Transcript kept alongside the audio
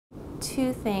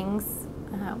two things.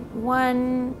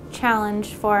 One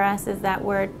challenge for us is that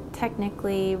we're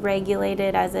technically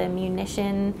regulated as a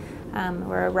munition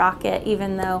or a rocket,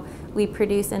 even though we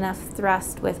produce enough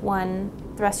thrust with one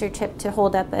thruster chip to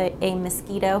hold up a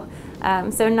mosquito.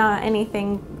 So not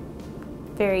anything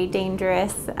very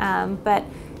dangerous, but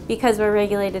because we're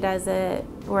regulated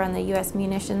we're on the U.S.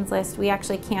 munitions list, we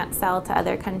actually can't sell to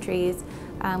other countries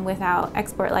without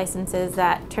export licenses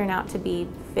that turn out to be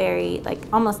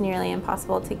almost nearly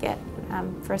impossible to get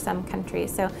for some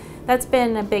countries. So that's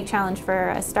been a big challenge for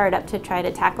a startup to try to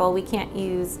tackle. We can't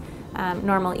use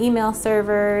normal email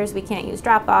servers, we can't use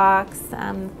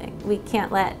Dropbox, we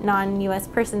can't let non-US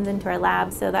persons into our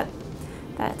lab, so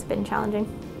that's been challenging.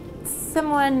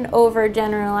 Someone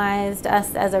overgeneralized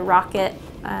us as a rocket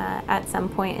at some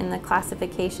point in the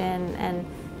classification, and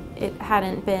it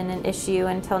hadn't been an issue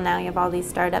until now. You have all these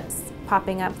startups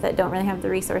popping up that don't really have the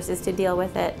resources to deal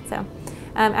with it. So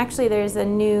actually there's a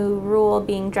new rule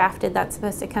being drafted that's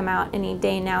supposed to come out any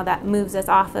day now that moves us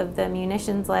off of the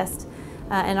munitions list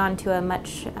and onto a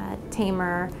much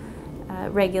tamer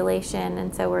regulation,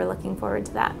 and so we're looking forward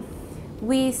to that.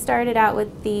 We started out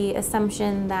with the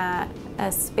assumption that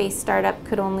a space startup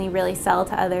could only really sell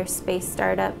to other space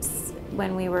startups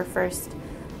when we were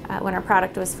when our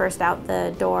product was first out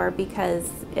the door, because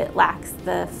it lacks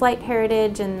the flight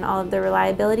heritage and all of the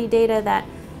reliability data that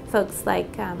folks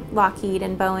like Lockheed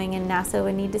and Boeing and NASA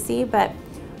would need to see. But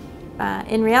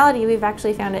in reality, we've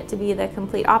actually found it to be the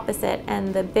complete opposite,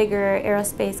 and the bigger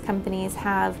aerospace companies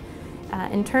have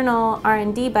internal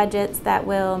R&D budgets that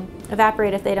will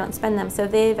evaporate if they don't spend them. So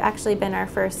they've actually been our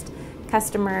first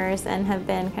customers and have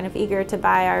been kind of eager to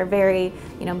buy our very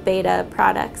beta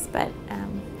products. But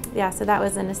yeah, so that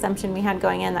was an assumption we had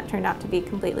going in that turned out to be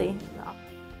completely